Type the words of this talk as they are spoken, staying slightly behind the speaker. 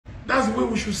That's the way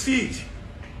we should see it.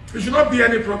 It should not be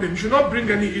any problem. It should not bring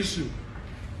any issue.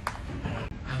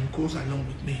 And goes along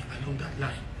with me, along that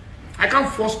line. I can't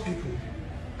force people.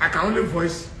 I can only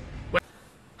voice.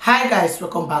 Hi guys,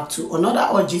 welcome back to another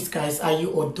 2Years guys. How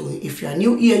you all doing? If you are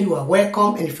new here, you are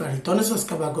welcome, and if you are a returning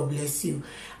subscriber, God bless you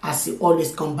as you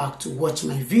always come back to watch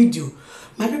my video.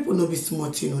 My people know be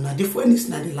smart, you know. Now different is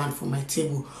not the land for my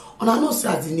table. And I know as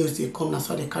the news they come, that's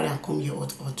why they carry and come here or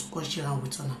to come share and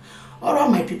with honor.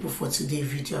 Alright, my people, for today's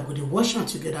video, I'm going to watch and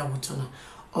together with honor.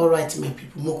 Alright, my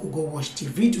people, more could go watch the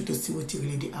video to see what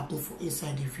really did happen for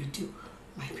inside the video.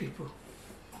 My people.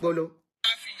 Bolo.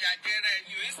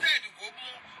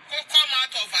 Come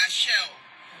out of her shell,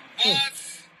 but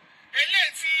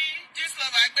this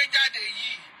love I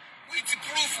with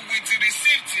proof, with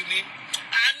receipt in it.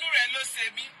 Anu re lo se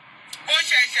mi. O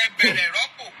ṣẹ̀ṣẹ̀ bẹ̀rẹ̀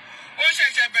rọ́pò. O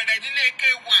ṣẹ̀ṣẹ̀ bẹ̀rẹ̀ nílé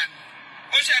K1.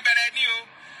 O ṣẹ̀ṣẹ̀ bẹ̀rẹ̀ ní o.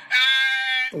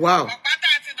 Wow. Ọ̀pátá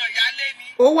àti nàyálé ni.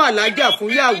 Ó wà lájà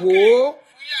fún yàwó.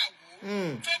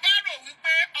 Tó bá rò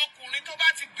wípé ọkùnrin tó bá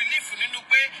ti bìlífù nínú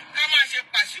pé ká máa ṣe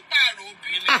pàṣípààrọ̀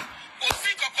obìnrin. Kò sí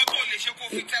kankan tó lè ṣe kó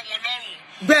fi tẹ́ wọn lọ́rùn.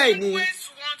 Bẹ́ẹ̀ ni.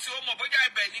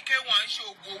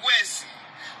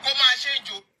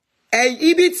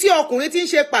 Ibi tí ọkùnrin ti ń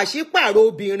ṣe pàṣípààrọ̀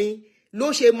obìnrin ló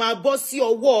ṣe máa bọ́ sí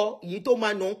ọwọ́ èyí tó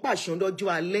máa nà ń pàṣán lọ́jọ́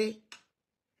alẹ́.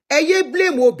 Ẹ yé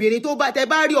blame obìnrin tó bá tẹ́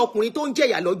bá rí ọkùnrin tó ń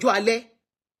jẹ̀yà lọ́jọ́ alẹ́.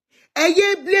 Ẹ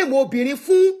yé blame obìnrin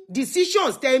fún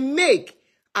decisions tẹ́ make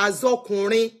as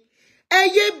ọkùnrin. Ẹ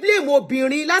yé blame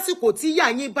obìnrin lásìkò tí ìyà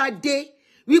yín bá dé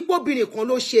wípé obìnrin kan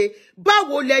ló ṣe.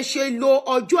 Báwo lẹ ṣe lo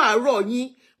ọjọ́ àárọ̀ yín?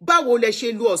 Báwo lẹ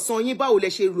ṣe lo ọ̀sán yín? Báwo lẹ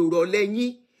ṣe lo ìrọ̀lẹ́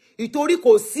yín? Ìtorí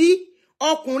kò sí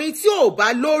ọkùnrin tí ò bá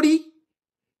lórí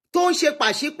tó ń ṣe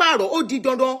pàṣípààrọ̀, ó di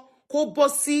dandan kó bọ́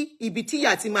sí ibi tí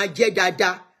ìyà ti máa jẹ́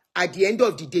dáadáa at the end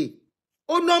of the day.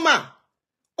 Ó normal.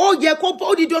 Ó yẹ kó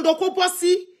ó di dandan kó bọ́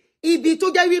sí ibi tó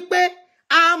jẹ́ wípé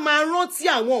a máa rántí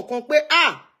àwọn nǹkan pé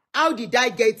how did I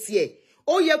get here?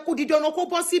 Ó yẹ kó di dandan kó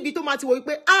bọ́ sí ibi tó máa ti wò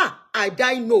wípé I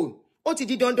die known. Ó ti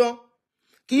di dandan.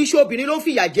 Kì í ṣe obìnrin ló ń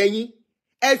fìyà jẹ yín.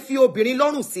 Ẹ fi obìnrin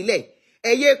lọ́rùn sílẹ̀.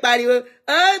 Ẹ yé pariwo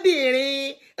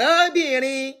obìnrin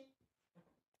obìnrin.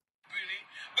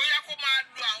 Bóyá kó máa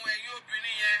lo àwọn ẹ̀yìn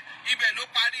obìnrin yẹn, ibẹ̀ ló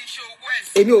parí iṣẹ́ owó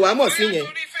ẹ̀sìn. Èmi ò wá mọ̀ sí yẹn.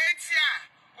 Torí Fétíà,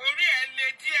 orí ẹ̀ le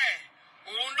díẹ̀.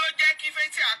 Òun ló jẹ́ kí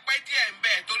Fétíà pẹ́ díẹ̀ ń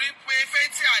bẹ̀ torí pé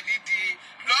Fétíà ni the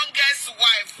longest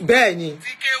wife. Bẹ́ẹ̀ni.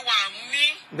 TK1 ní.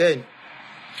 Bẹ́ẹ̀ni.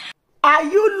 Are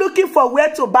you looking for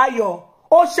where to buy your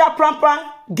Osha Prampa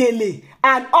gele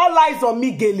and all eyes on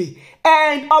me gele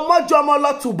and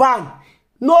Omojomolo Tuban?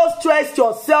 No stress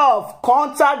yourself.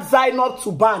 Contact Zainab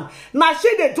Tuban. Now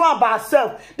she dey do am by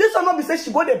herself. This one not be say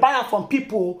she go dey buy am from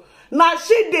people. Now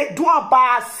she dey do am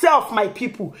by herself, my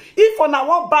people. If una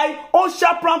wan buy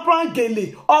Osha Prampa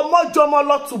gele,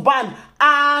 Omojomolo Tuban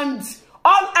and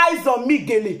all eyes on me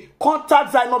gele,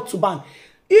 contact Zainab Tuban.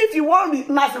 If you want,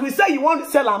 now we say you want to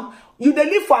sell them, you dey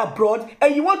live for abroad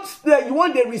and you want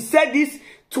to resell this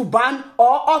Tuban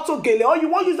or auto gele, or you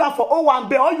want use that for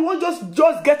O1B, or you want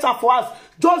just get her for us,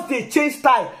 just they change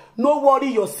style. No worry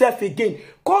yourself again.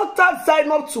 Contact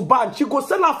Zainab Tuban. She go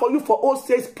sell her for you for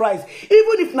wholesale price.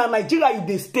 Even if na Nigeria you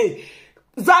dey stay,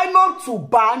 Zainab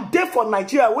Tuban dey for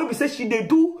Nigeria. When we say she dey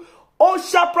do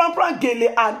Osha Prampa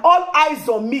gele and all eyes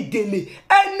on me gele.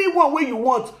 Anyone where you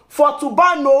want for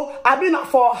Tuban, no, I mean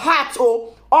for heart,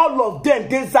 all of them,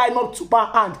 they Zainab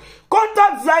Tuban hand.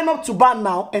 Contact Zainab Tuban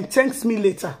now and thanks me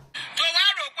later.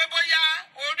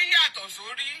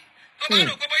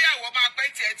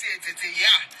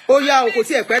 Ó yá o, kò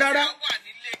tí ẹ pẹ́ rárá.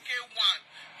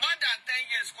 More than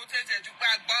 10 years kó tẹ̀tẹ̀ ju pé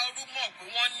àgbà ọdún mọ̀ pé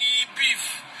wọ́n ní beef.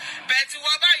 Bẹ́ẹ̀ tí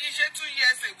wọ́n bá yìí ṣe 2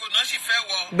 years ago náà sì fẹ́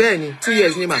wọ. Bẹ́ẹ̀ni, 2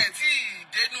 years ni mà.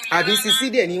 Àbí sisi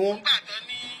dẹ̀ ni wọ́n. Ìgbà tó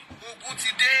ní ogun ti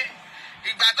dé.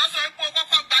 Ìgbà tó sọ pé ó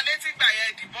kọ́kọ́ gba létí gbà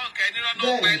yẹn debunk ẹni lọ́nà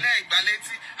pẹ̀lẹ́ ìgbà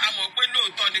létí. A mọ̀ pé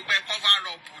lóòótọ́ ni pé cover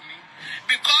up ni.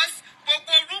 Because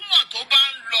gbogbo rumor tó bá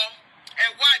ń lọ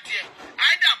ẹ̀wádìí ẹ̀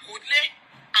either kò lé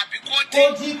àbí kò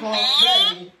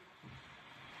dín.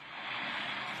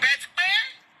 Bẹ́ẹ̀ pé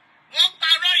wọ́n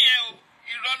parọ́ yẹn o,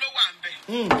 irọ́ ló wà ń bẹ̀.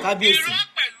 Irọ́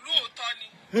pẹ̀lú òótọ́ ni.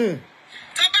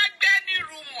 Tó bá gbé ní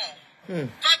rumor,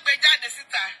 tó gbé jáde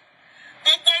síta,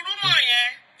 gbogbo rumor yẹn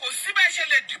kò sí bẹ́ẹ̀ ṣe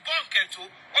lè debunk ẹ̀ tó,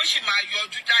 ó sì máa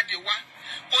yọjú jáde wá.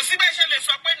 Kò sí bẹ́ẹ̀ ṣe lè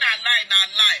sọ pé na lie,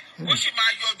 ó sì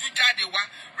máa yọjú jáde wá.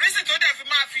 Reason tó dẹ̀ fi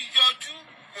máa fi yọjú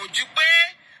kò ju pé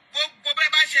gbogbo bẹ́ẹ̀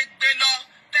bá ṣe gbé lọ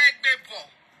tẹ́ gbé bọ̀.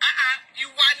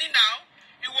 Ìwà ni náà,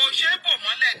 ìwọ ò ṣe é bò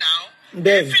mọ́lẹ̀ náà.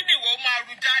 Bẹ́ẹ̀ni. Fíni ìwọ máa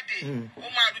ru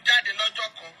jáde lọ́jọ́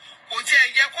kan. Kò tiẹ̀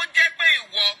yẹ kó jẹ́ pé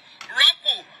ìwọ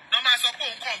rọ́pò náà máa sọ pé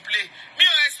òun complain. Mi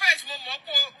ò expect mo mọ̀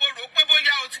pé mo rò pé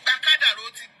bóyá o ti gba kádàrá o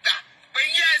ti gbà pé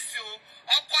yes o,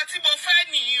 ọkọ tí mo fẹ́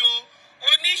nìyí o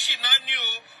oníṣìná ni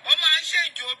o ó máa ń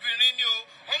ṣèjì obìnrin ni o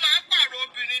ó máa ń pààrọ̀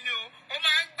obìnrin ni o ó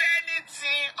máa ń gbé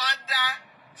anything under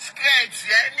skirt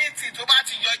anything tó bá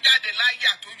ti yọ jáde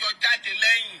láyà tó yọ jáde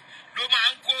lẹ́yìn ló máa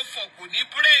ń kó fọ̀ kò ní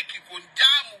bírèkì kò ní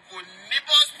jáàmù kò ní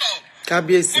bus stop.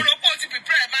 Kábíyèsí. kórópó ti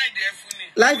prepare mind ẹ fún ni.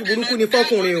 láìpẹ́ burúkú ni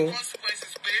fọkùnrin o.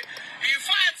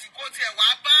 ìfọ́ àti kò tiẹ̀ wá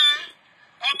bá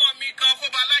ọmọ mi kan kó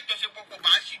bá alájọṣepọ̀ pọ̀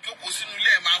bá sì jókòó sínú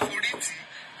ilé ẹ̀ máa forí tì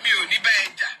mi ò ní bẹ́ẹ̀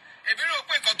jà èmi rò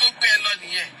pé nǹkan tó gbé ẹ lọ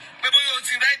nìyẹn pé bóyá o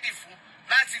ti rẹ́dì fún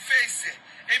láti fèsì ẹ̀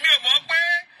èmi ò mọ̀ pé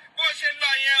bó ṣe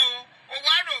lọ yẹn o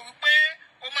wá rò wípé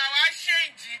o máa wá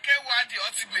ṣéǹjì K1 the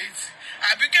ultimate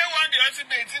àbí K1 the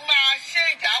ultimate máa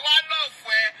ṣéǹjì àwa náà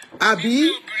fún ẹ àbí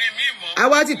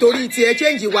àwa ti torí tiẹ̀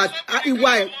ṣéǹjì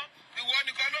ìwà ẹ̀ ìwọ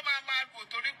nìkan ló máa gbò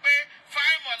torí pé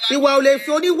fáìmọ̀ la ìwà ò lè fi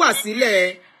oníwà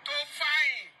sílẹ̀. tó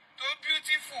fáìn tó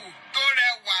beautiful tó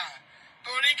rẹwà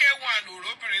torí K1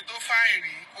 òróbìnrin tó fáìn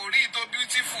rí kò rí tó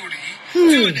beautiful rí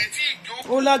tí ò dẹ̀ tí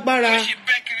ìjókòó ó lágbára. ó sì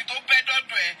bẹ́ kiri tó bẹ́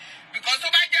dọ́dọ̀ ẹ̀ because tó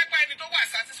bá jẹ́ pé ẹni tó wà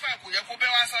satisfied kò yẹ kó bẹ́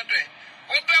wá sọ́dọ̀ ẹ̀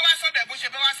ó bẹ́ wá sọ́dọ̀ ẹ̀ bó ṣe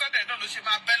bẹ́ wá sọ́dọ̀ ẹ̀ náà ló ṣe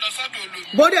máa bẹ́ lọ sọ́dọ̀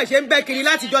olóyún. bó dẹ̀ ṣe ń bẹ́ kiri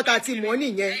láti jọ́ta ti mọ́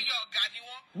nìyẹn. ẹyọ ọ̀gá ni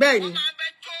wọ́n. bẹ́ẹ̀ ni. wọ́n máa bẹ́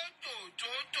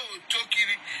tó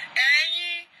kiri.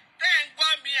 ẹ̀yin tẹ́ ń gbọ́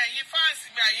mi ẹ̀yin fáǹsì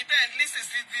mi ẹ̀yin tẹ́ ń listen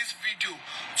sí this video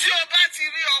tí o bá ti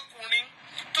rí ọkùnrin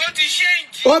tó ti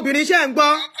ṣéǹjì. obìnrin ṣe ń gbọ́.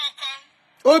 ọkọ kan.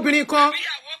 obìnrin kan.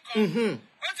 ìyàwó kan.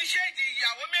 ó ti ṣéǹjì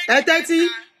ìyàwó méjì. ẹ tẹ́tí.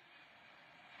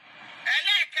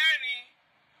 ẹlẹ́ẹ̀kẹrin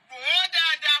rò ó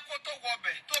dáadáa kó tó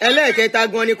wọbẹ̀. ẹlẹ́ẹ̀kẹta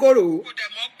gan ni kóró. kò dẹ̀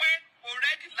mọ̀ pé o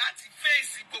rẹ́dì láti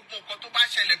fèsì gbogbo nǹkan tó bá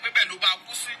ṣẹlẹ̀ pé bẹ́ẹ̀ ló bá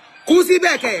kú sí. kú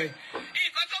síbẹ̀ kẹ̀.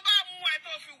 nǹkan tó bá mú ẹ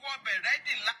tó fi wọbẹ̀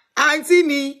rẹ́dì lá. àǹtí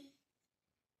mi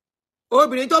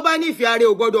obìnrin tó bá nífẹ̀ẹ́ ara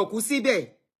ò gbọ́dọ̀ kú síbẹ̀.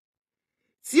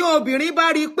 tí obìnrin bá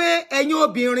rí i pé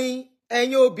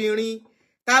ẹ̀yin obìnrin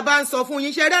tá a bá ń sọ fún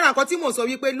yín ṣe dára nǹkan tí mò ń sọ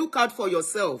wípé look out for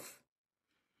yourself.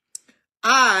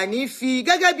 a ní fi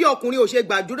gẹ́gẹ́ bí ọkùnrin ò ṣe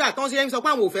gbàdúrà tán ṣe ń sọ pé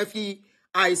àwọn ò fẹ́ fi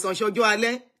àìsàn ṣọjọ́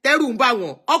alẹ́ tẹ́rù ń bà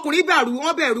wọ́n ọkùnrin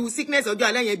wọ́n bẹ̀rù sickness ọjọ́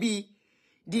alẹ́ yẹn bíi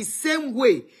the same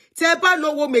way tẹ́ bá lọ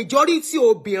wo majority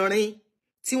obìnrin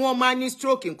tí wọ́n máa ní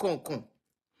stroke nǹkan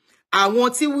àwọn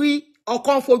tí wí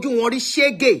ọkọ ń fojú wọn rí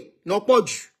ṣégè náà pọ̀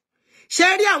jù ṣé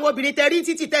rí àwọn obìnrin tẹ́ rí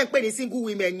títí tẹ́ ń pè ní single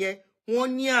women yẹn wọ́n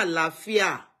ní àlàáfíà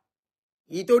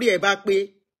yìí torí ẹ̀ bá pé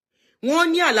wọ́n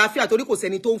ní àlàáfíà torí kò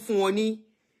sẹ́ni tó ń fún wọn ní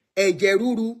ẹ̀jẹ̀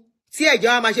rúru tí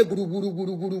ẹ̀jẹ̀ wa máa ṣe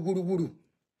gbùrùgbùrùgbùrùgbùrùgbùrù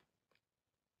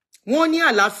wọ́n ní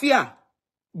àlàáfíà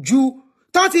ju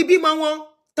tán ti bímọ wọn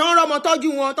tán rọ́mọ tọ́jú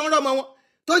wọn tán rọ́mọ wọn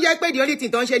tó jẹ́ pé the only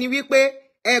thing tán ṣe ni wípé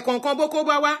ẹ̀ẹ̀kọ̀ọ̀kan bó kó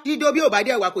bá wá dídó bí ò bá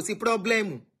dẹ̀ wá kò sí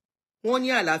pírọ́blẹ́mù wọ́n ní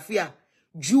àlàáfíà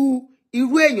ju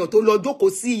irú èèyàn tó lọ jókòó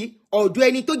sí ọ̀dọ̀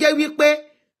ẹni tó jẹ́ wípé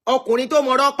ọkùnrin tó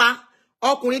mọ̀rọ̀ pa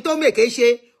ọkùnrin tó mèké ṣe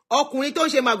ọkùnrin tó ń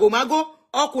ṣe màgòmágó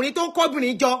ọkùnrin tó ń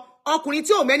kọ́bìnrin jọ ọkùnrin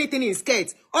tí ò many thing in skirt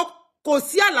kò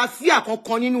sí àlàáfíà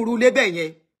kankan nínú irú ilé bẹ́ẹ̀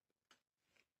yẹn.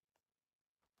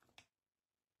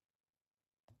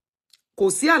 kò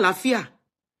sí àlàáfíà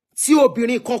tí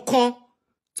obìnrin kankan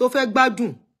tó fẹ́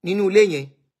gbádùn nínú ilé yẹn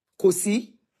kò sí.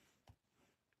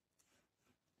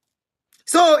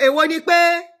 so èwo ni pé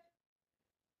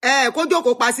kó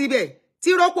jókòó pa síbẹ̀ tí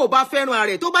rọ́pò bá fẹ́ràn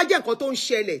rẹ̀ tó bá jẹ́ nǹkan tó ń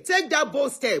ṣẹlẹ̀ take that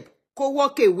bold step kó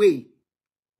walk away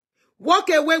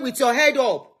with your head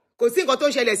up kò sí nǹkan tó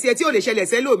ń ṣẹlẹ̀ sí ẹ tí ò lè ṣẹlẹ̀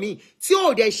sẹ́lòmíì tí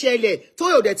ò dẹ̀ ṣẹlẹ̀ tó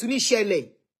ò dẹ̀ tún ní ṣẹlẹ̀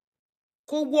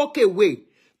kó walk away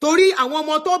torí àwọn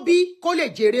ọmọ tó bí kó lè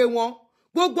jèrè wọn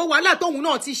gbogbo wàhálà tóun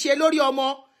náà ti ṣe lórí ọmọ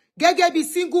gẹ́gẹ́ bí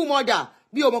single mother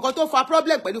bí ọmọ kan tó fa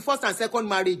problem pẹ̀lú first and second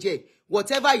marriage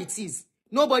whatever it is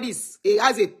nobody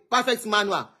has a perfect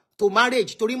manual to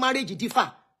marriage torí marriage differ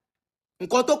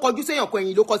nǹkan tó kọjú séèyàn kan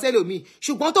ẹ̀yìn ló kọ sẹ́lòmíì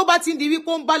ṣùgbọ́n tó bá ti ń di wípé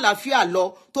ó ń bá làáfíà lọ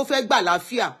tó fẹ́ gbà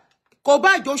làáfíà kò bá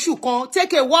ìjọṣù kan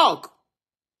take a walk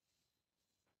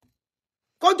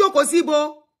kó jókòó síbo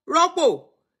rọ́pò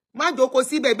má jókòó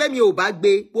síbẹ̀ bẹ́ẹ̀ mi ò bá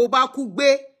gbé bó bá kú gbé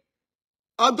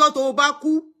ọjọ́ tó bá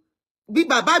kú bí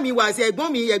bàbá mi wà sí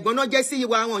ẹ̀gbọ́n náà jẹ́ sí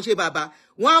wa wọn ṣe bàbá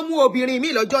wọ́n á mú obìnrin mi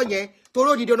lọ́jọ́ yẹn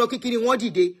toró di dandan kíkiri wọ́n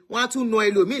dìde wọ́n á tún na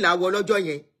ẹlòmíì láwọ lọ́jọ́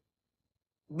yẹn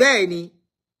bẹ́ẹ̀ ni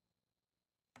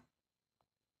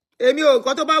èmi ò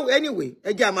nǹkan tó bá anyway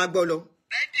ẹ jẹ́ a máa gbọ́ lọ.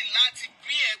 rẹ́dì láti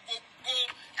bí ẹ gbogbo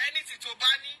ẹni tí tó bá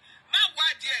ní má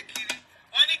wádìí ẹ kiri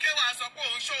wọ́n ní kéwàá sọ pé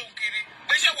òun ṣòun kiri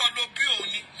pé ṣé wọ́n ló bí òun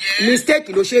ni. mistake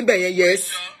ló ṣe ń bẹ̀ yẹn yes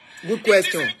good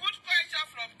question.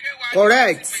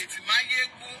 Correct.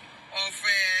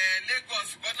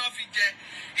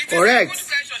 Correct.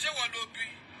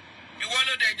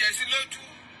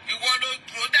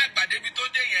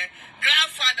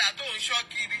 Grandfather tó ń ṣọ́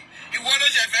kiri ìwọ ló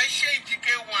ṣe fẹ́ ṣe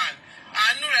K1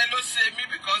 àánú rẹ ló ṣe mí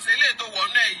because eléyìí tó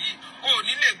wọnú ẹ yìí ò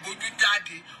ní lè gbójú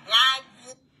jáde wọ́n á wú.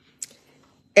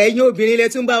 ẹ̀yin obìnrin lẹ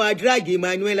tún bá wa drag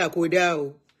Emmanuella kódà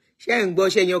o ṣé ń gbọ́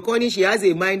ṣe èèyàn kan ní she has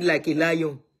a mind like a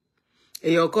lion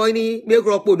èèyàn kan ní make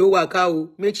ropo no waka o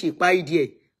make she pie there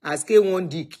as K1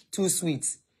 dick too sweet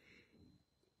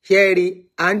ṣe rí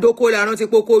àndókò la rántí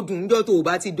pókó dùn níjọ́ tó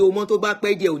bá ti do mọ́ tó bá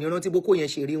pẹ́ díẹ̀ ò ní rántí pókó yẹn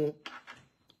ṣe rí wọn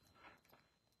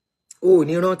ò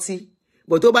ní rántí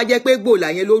bó tó bá jẹ́ pé gbòòlà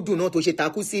yẹn ló dùn náà tó ṣe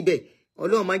takú síbẹ̀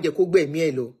Ọlọ́run má jẹ́ kó gbẹ̀mí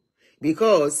ẹ̀ lọ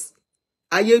because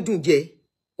ayé dùn jẹ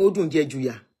ó dùn jẹ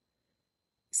jùyà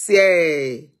sí ẹ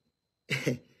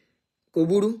kò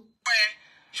burú.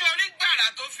 ṣé orí gbàrà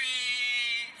tó fi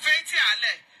fẹ́ntì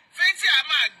àlẹ̀ fẹ́ntì à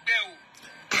máa gbẹ o.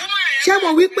 ṣé mo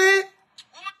wí pé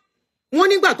wọ́n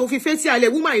nígbà tó fi fẹ́ntì àlẹ̀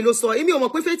woman yìí ló sọ èmi ò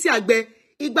mọ̀ pé fẹ́ntì àgbẹ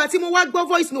ìgbà tí mo wá gbọ́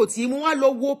voice note yìí mo wá lọ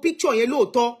wo picture yẹn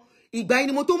lóòótọ́ ìgbà yẹn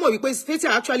ni mo tó mọ̀ wípé fẹ́ntì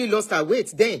actually lost her weight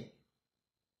then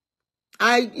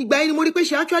ìgbà yẹn ni mo rí pé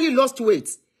she actually lost weight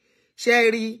ṣe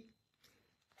rí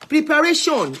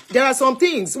preparation there are some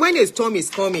things when a storm is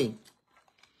coming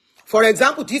for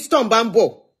example tí storm bá ń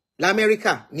bọ̀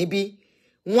l'America níbí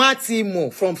wọ́n á ti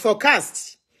mọ̀ from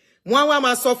forecast wọ́n wá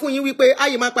máa sọ fún yín wípé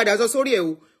ayé máa padà sọ sórí ẹ̀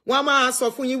o wọ́n á máa sọ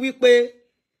fún yín wípé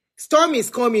storm is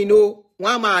coming o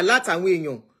wọ́n á máa alert àwọn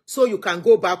èèyàn so you can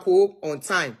go back home on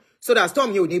time so that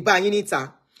storm yẹn ò ní bá yín níta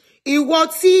ìwọ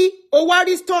tí o wá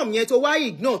rí storm yẹn tó wá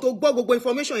ignore tó gbọ́ gbogbo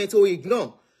information yẹn tó ignore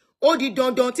ó di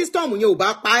dandan tí storm yẹn ò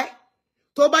bá pa ẹ́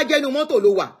tó bá jẹ́nu mọ́tò ló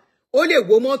wà ó lè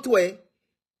wó mọ́tò ẹ̀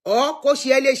ọ́ kó ṣe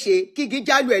ẹ́ léṣe kígi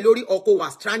jálù ẹ̀ lórí ọkọ̀ wà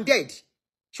stranded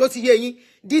ṣó ti yé yín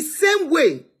the same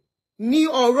way ni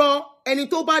ọ̀rọ̀ ẹni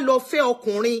tó bá lọ fẹ́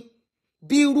ọkùnrin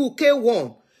bí irú K1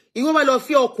 ìwọ bá lọ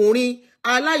fẹ́ ọkùnrin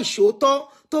aláìṣòótọ́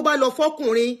tó bá lọ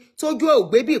fọ́kùnrin tójú ẹ̀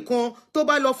ògbébì kan tó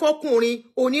bá lọ fọ́kùnrin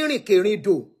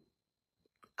onírìnkèrindò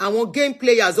àwọn game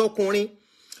players ọkùnrin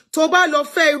tó bá lọ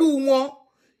fẹ́ irú wọn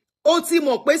ó ti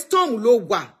mọ̀ pé storm ló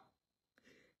wà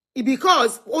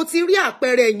because ó ti rí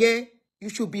àpẹẹrẹ yẹn you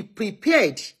should be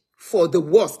prepared for the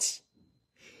worst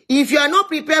if you are not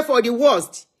prepared for the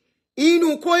worst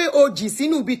inú kó ojì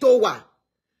sínú ibi tó wà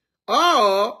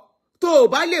or tó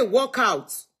bá lè work out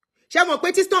ṣé mọ̀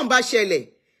pé tí storm bá ṣẹlẹ̀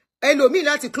ẹlòmíì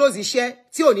láti close iṣẹ́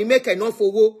tí ò ní make enough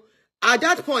owó at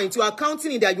that point you are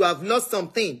counting that you have lost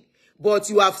something but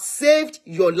you have saved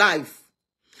your life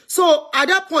so at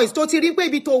that point tó ti rí pé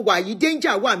ibi tó wà yìí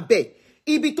danger wà ńbẹ̀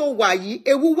ibi tó wà yìí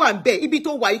ewu wà ńbẹ̀ ibi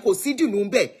tó wà yìí kò sí dùnnú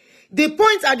ńbẹ̀ the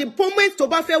point at the moment tó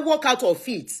bá fẹ́ work out of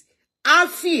it á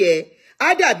fi ẹ́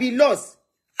á dàbí loss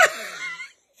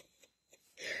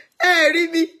ẹ rí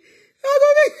mi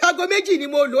aago méjì ni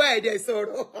mo lò ẹ̀ẹ́dẹ̀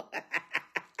sọ̀rọ̀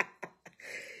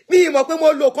mi mọ̀ pé mo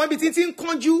lò kan bí títí ń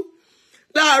kánjú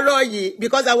láàárọ̀ yìí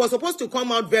because I was supposed to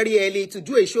come out very early to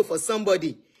do a show for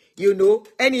somebody you know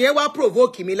ẹni yẹn wá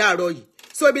provoke mi láàárọ̀ yìí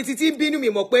so ibi títí ń bínú mi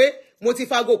mọ̀ pé mo ti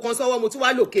fago kan sọ́wọ́ mo tún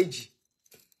wá lò kejì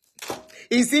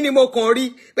ìsí ni mo kàn rí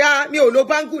pé mi ò lo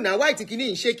bangu náà white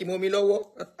kìíní ń ṣèkì mọ́ mi lọ́wọ́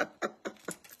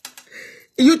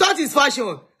you thought it's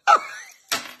fashion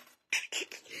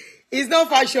it's not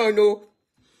fashion no.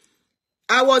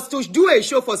 I was to do a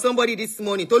show for somebody this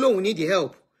morning tó lóun need the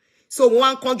help so mo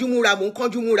wá ń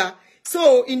kánjú múra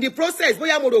so in the process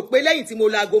bóyá mo rò pé lẹ́yìn tí mo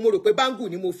lago mo rò pé bangu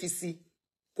ni mo fi sí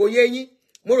kò yé yín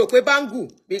mo rò pé bangu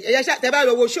tẹ́ bá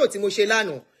lọ wo show tí mo ṣe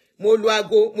lánàá mo lo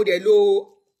ago mo dẹ̀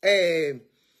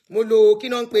lo kí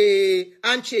náà ń pe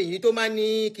handchain yìí tó máa ń ní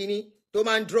kíní tó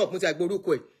máa ń drop mo ti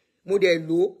àgbórúkọ ẹ̀ mo dẹ̀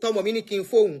lo tọmọ mi ní kí n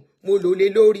fóun mo lò lé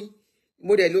lórí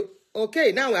mo dẹ̀ lo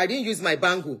okay now I didn't use my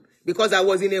bangle because I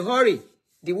was in a hurry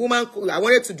the woman I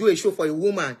wanted to do a show for a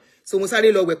woman so mo sáré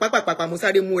lọ wẹ̀ pápápápá mo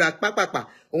sáré múra pápápá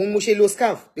òun mo ṣe lo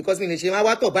scarf because mi lè ṣe máa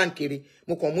wá tọ̀ bá ń kiri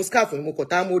mo kàn mú scarf mo kàn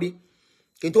tá mórí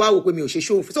kí n tó wá wò pé mi ò ṣe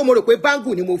show so mo rò pé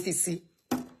bangle ni mo fi sí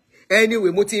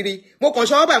anyway mo ti rí mo kàn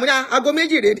ṣọwọ́ bá mi ní aago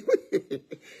méjì rè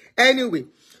anyway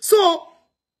so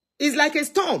it's like a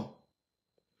storm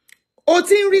o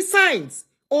ti ń rí signs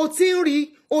o ti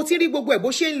ń rí gbogbo ẹ̀ bó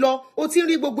ṣe ń lọ o ti ń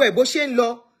rí gbogbo ẹ̀ bó ṣe ń lọ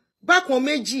bákan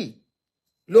méjì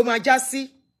ló máa já sí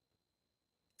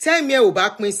tẹ́mi ẹ̀ ò bá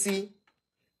pín sí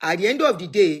at the end of the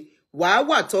day wàá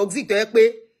wà toxic tó yẹ pé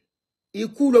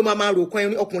ikú ló máa rò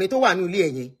kan ọkùnrin tó wà ní ilé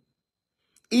ẹ̀yẹn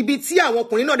ibi tí àwọn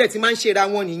ọkùnrin náà dẹ̀ ti máa ń ṣera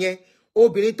wọn nìyẹn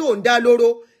obìnrin tó ń dá lóró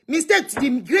mistake the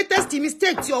greatest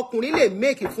mistake tí ọkùnrin lè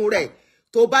make fún rẹ̀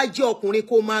tó bá jẹ́ ọkùnrin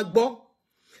kó máa gbọ́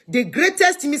the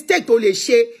greatest mistake tó lè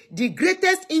ṣe the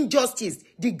greatest injustice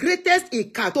the greatest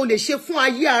ìkà tó lè ṣe fún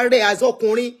ayé ààrẹ as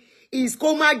ọkùnrin is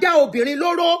kó máa dá obìnrin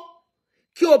lóró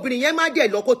kí obìnrin yẹn má dẹ̀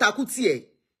lọ kó takú tiẹ̀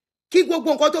kí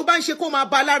gbogbo nǹkan tó bá ń ṣe kó máa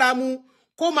bá lára mu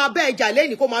kó máa bẹ́ẹ̀ jà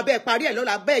lẹ́nìí kó máa bẹ́ẹ̀ parí ẹ̀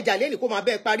lọ́la bẹ́ẹ̀ jà lẹ́nìí kó máa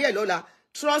bẹ́ẹ̀ parí ẹ̀ lọ́la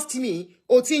trust me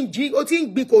o ti ń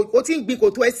gbin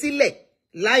kòtò ẹ sílẹ̀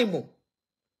láìmọ̀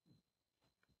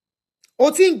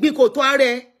o ti ń gbin kòtò ara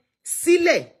ẹ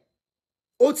sílẹ̀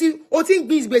o ti ń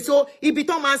gbin ìgbésò ibi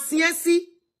tó máa sin ẹ́ sí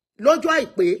lọ́jọ́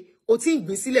àìpé o ti ń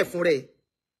gbin sílẹ̀ fún rẹ̀.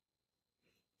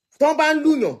 Tó bá ń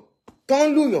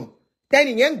lùyàn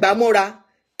tẹ́nìyẹn ń gbà mọ́ra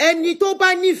ẹni tó bá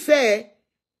nífẹ̀ẹ́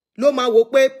ló máa wò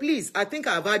pé please I think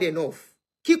I've had enough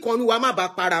kíkanú wa má bá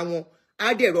para wọn á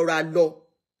dẹ̀ rọra lọ.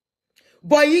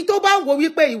 But yìí tó bá ń wo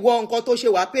wípé ìwọ nǹkan tó ṣe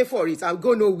wá pay for it I'll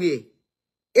go nowhere.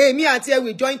 Èmi àti ẹ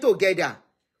we join together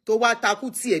tó wá takú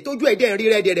tiẹ̀ tójú ẹ̀ dẹ̀ ń rí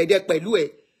rẹ́dẹ̀rẹ́dẹ̀ pẹ̀lú ẹ̀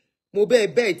mo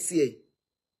bẹ́ẹ̀ tiẹ̀.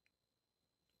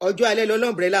 Ọjọ́ alẹ́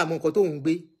lọ́lọ́mbrẹ́là àmọ́ nǹkan tó ń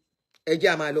gbé ẹjẹ́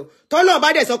a máa lọ. Tọ́lọ́ bá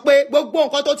dẹ̀ sọ pé gbogbo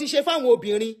nǹkan tó ti ṣe fáwọn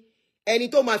obìnrin ẹni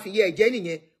tó máa fìyẹ ẹ̀jẹ̀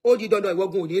nìyẹn ó di dandan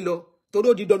ìwọ́gun ò ní lọ torí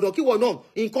ó di dandan kíwọ náà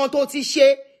nǹkan tó ti ṣe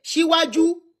síwájú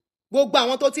gbogbo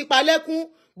àwọn tó ti pa lẹ́kún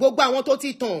gbogbo àwọn tó ti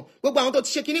tàn gbogbo àwọn tó ti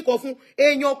ṣe kíní kan fún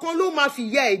èèyàn kan ló máa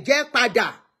fìyẹ ẹ̀jẹ̀ padà.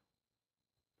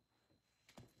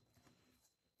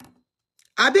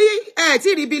 Àbí ẹ tí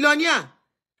rí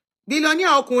bílọ́níà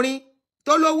ọkùnrin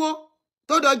tó lówó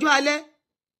tó dọjú alẹ́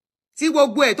tí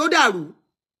gbogbo ẹ̀ tó dàrú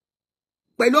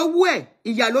pẹ̀lú owó ẹ̀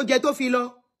ìyà ló jẹ tó fi lọ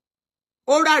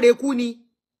ó ráre kú ni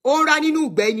ó ń rá nínú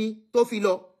ìgbẹ́ ni tó fi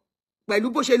lọ pẹ̀lú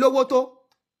bó ṣe lówó tó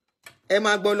ẹ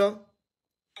máa gbọ́ lọ.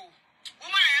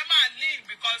 woman yẹn máa leave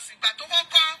because ìgbà tó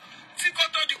kọ́kọ́ tí kò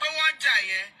tó di pé wọ́n jà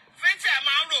yẹn fẹ́tì ẹ̀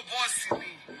máa ń rò bọ́ọ̀sì ni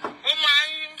ó máa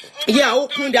ń. ìyá ó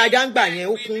kún dáadáa ń gbà yẹn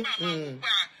ó kún.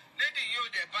 lédi yóò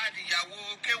dẹ̀ bá di ìyàwó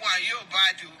kéwà yóò bá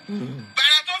di o.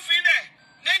 gbàrà tó fi lẹ̀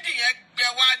lédi yẹn gbẹ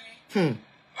wá ni.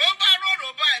 ó bá rorò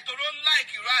báyìí tó ló ń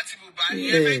láìkì ìró àti bùbá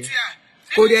yẹn fẹ́tì à.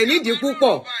 kò dẹ̀ nídìí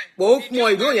púpọ̀ pọ̀ ó fún ọ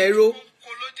ìró yẹn ró. kò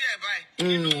ló díẹ̀ báyìí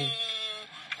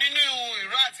nínú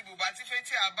ìró àti bùbá tí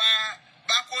fẹ́tì à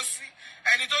bá kó sí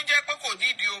ẹni tó jẹ́ pé kò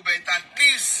nídìí obẹ̀ at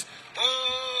least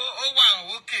ó wà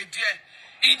òkè díẹ̀.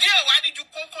 ìdí ìwádìí ju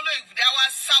kókóló ìgbìdá wa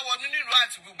sáwọ nínú ìró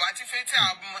àti bùbá tí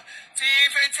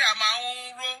fẹ́tì à máa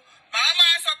ń ró màmá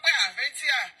máa sọ pé àfẹ́tì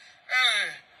à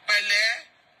pẹ̀lẹ́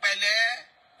pẹ̀lẹ́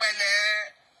pẹ̀lẹ́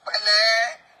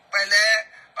pẹ̀lẹ́ pẹ̀lẹ́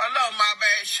ọlọ́run máa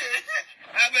bẹ ṣe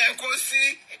abẹ kó sí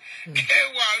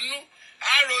kéwàánú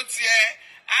àrò tiẹ̀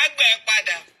àgbẹ̀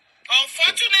padà.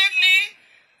 Unfortunately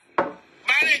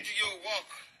marriage yóò work.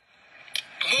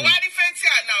 mo wá rí fẹ́tì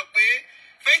à náà pé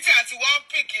fẹ́tì àti one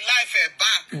pick life ẹ̀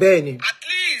back. bẹ́ẹ̀ni at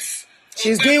least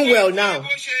she's doing well now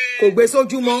kò gbé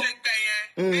sójú mọ́.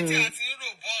 fẹ́tì àti rò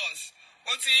boss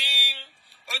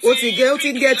ó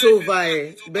ti get over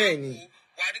ẹ̀ bẹ́ẹ̀ni.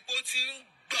 wà á rí pé ó ti ń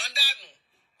gbọ́n dànù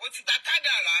ó ti gba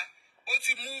kádàrá ó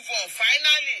ti move on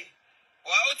finally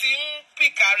wà ó ti ń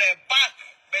pìkà rẹ̀ back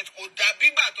but kò dàbí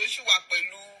ìgbà tó ṣì wà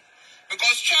pẹ̀lú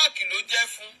because shock ló jẹ́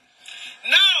fún.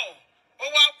 now ó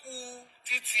wá kù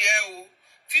títí ẹ o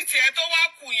títí ẹ tó wá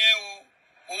kù yẹn o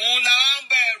òun la wá ń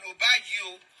bá ẹ rò báyìí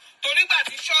o torí gbà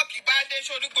tí ṣọ́ọ̀kì bá dé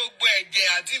sórí gbogbo ẹ̀jẹ̀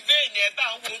àti vein yẹn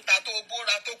táwọn wo ń ta tó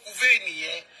bóra tó kù vein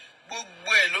yẹn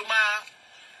gbogbo ẹ̀ ló máa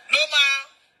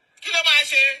kí ló máa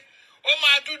ṣe ó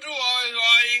máa dúdú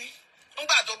ọ̀ọ́yìn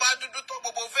nígbà tó bá dúdú tó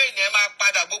gbogbo vein yẹn máa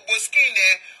padà gbogbo skin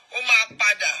yẹn ó máa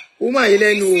padà. ó máa yí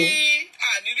lẹ́nu o. sí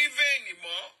àní rí vein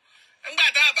mọ́ nígbà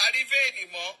tá a bá rí vein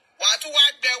mọ́ wàá tún wá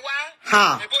gbẹ wá.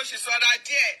 ní bó ṣe sọra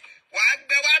díẹ̀ wàá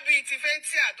gbẹ wá bíi ti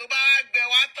fẹ́tíà tó bá wá gbẹ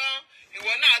wá tán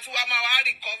ìwọ náà tún wá máa wá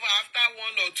recover after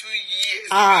 1 or 2 years.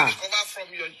 Recover from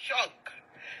your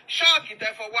shock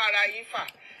ìtẹ́fọwọ́ ara yín fà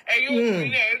ẹ̀yin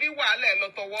òkùnrin ẹ̀ rí wàhálà ẹ̀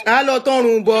lọ́tọ̀wọ́. a lọ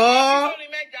tọrùn bọ́.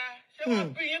 ṣé wọ́n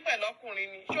bí yín pẹ̀lú ọkùnrin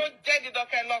ni ṣó jẹ́ dídán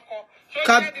kẹ́ lọ́kọ ṣó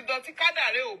jẹ́ dídán tí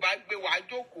kádàrẹ́ ò bá gbé wàá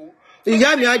jókòó. ìyá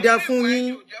mi á jà fún yín.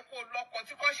 ò jẹ́ kó lọ́kọ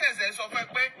tí kò ṣẹ̀ṣẹ̀ sọ fẹ́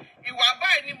pé ìwà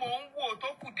báyìí ni mò ń wò tó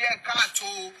kù díẹ̀ káàtó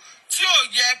tí ò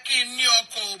yẹ kí n ní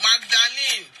ọkọ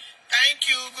Magdalene. Thank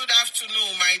you, good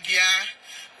afternoon my dear.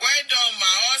 Well done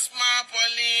my husband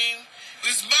Pauline.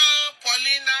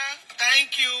 Paulina,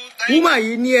 thank you. Woman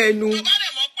yìí ní ẹnu. tó bá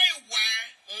dẹ̀ mọ̀ pé ìwà ẹ̀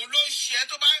òun ló ṣe é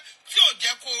tó bá tí ò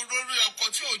jẹ́ kó rórí ọkọ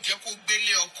tí ò jẹ́ kó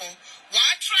gbélé ọkọ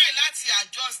wàá try láti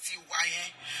adjust ìwà yẹn.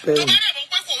 tó bá dẹ̀ mọ̀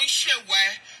pé kò ń ṣèwà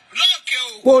ẹ̀ lọ́ọ̀kẹ́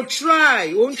o. kò try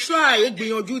ó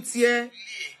gbìyànjú tiẹ̀.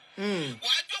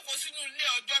 wàá jókòó sínú ilé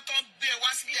ọjọ́ tó ń gbé wá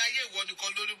sílé ayé ìwọ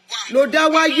nìkan lórí wà. ló dá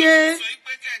wáyé. sọ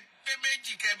pé kẹ́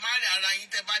méjì kẹ́ má rí ara yín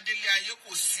tẹ́ bá délé ayé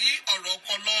kò sí ọ̀rọ̀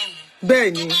ọkọ lọ́rùn.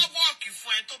 bẹ́ẹ̀ni. tó bá wọ́ọ̀kì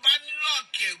fún ẹ tó bá ní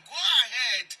lọ́ọ̀kì ẹ̀ go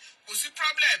ahead kò sí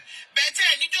problem bẹ́ẹ̀ tí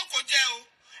ẹ̀ ní jókòó jẹ́ o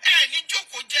ẹ̀ ní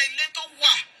jókòó jẹ́ ilé tó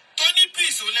wà tó ní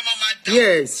peace òun lè máa dá.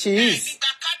 yes she is. ẹ̀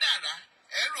nígbà kádàrá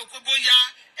ẹ̀ rò pé bóyá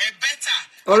ẹ̀ bẹ́tà.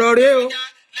 ọ̀rọ̀ rẹ o.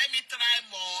 let me try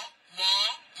more.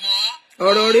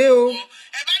 ọ̀rọ̀ rẹ o.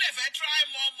 ẹ bá dẹ̀ fẹ́ try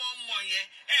more yẹn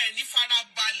ẹ̀ ní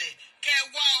farabalẹ̀ kẹ́ ẹ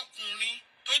wá ọkùnrin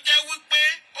tó jẹ́ wípé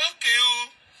ókè o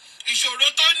ìṣòro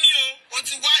tó ní o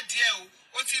ti wádìí ẹ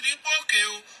o ti rí pé ókè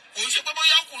o kò ń ṣe pé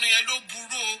bóyá ọkùnrin yẹn ló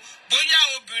burú o bóyá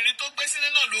obìnrin tó gbé sílé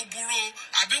náà ló burú o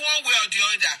àbí one way or the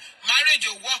other má marriage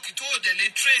ò work tó ò dẹ̀ lè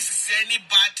trace sí any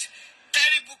bad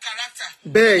terrible character.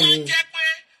 Bẹ́ẹ̀ni. Wọ́n jẹ́ pé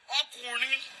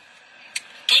ọkùnrin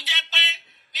tó jẹ́ pé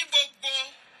ní gbogbo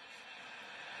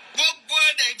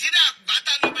Nàìjíríà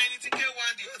pátá ló mọ ẹni tí K1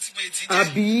 the ultimate jẹ́.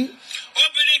 Àbí.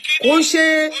 Obìnrin kìíní. Kò ń ṣe.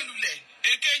 Olùlẹ̀.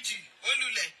 Èkejì.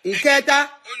 Olùlẹ̀. Ìkẹta.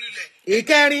 Olùlẹ̀.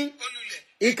 Ìkẹrin. Olùlẹ̀.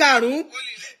 Ìkarùn-ún.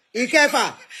 Olùlẹ̀. Ìkẹfà.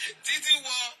 Títí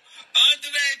wọ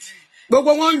 100.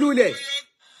 Gbogbo wọn ń lulẹ̀.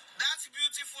 That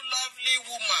beautiful lovely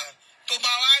woman tó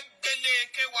máa wá gbélé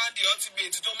K1 the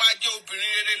ultimate tó máa jẹ́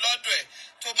obìnrin rere lọ́dọ̀ ẹ̀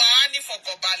tó máa wá ní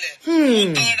ìfọ̀kànbalẹ̀. Ó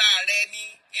tọ́ra rẹ ni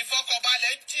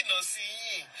ìfọ̀kànbalẹ̀ jìnnà sí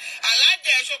yìí.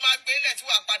 Alájẹ ẹ̀ṣọ́ máa gbélé tí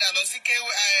wàá padà lọ sí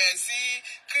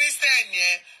Christian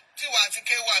yẹn tí wàá ti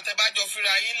K1 tẹ́ bá jọ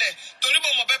fira yín lẹ̀ torí mo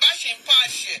mọ̀ bẹ́ẹ̀ bá ṣe ń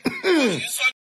pàṣẹ.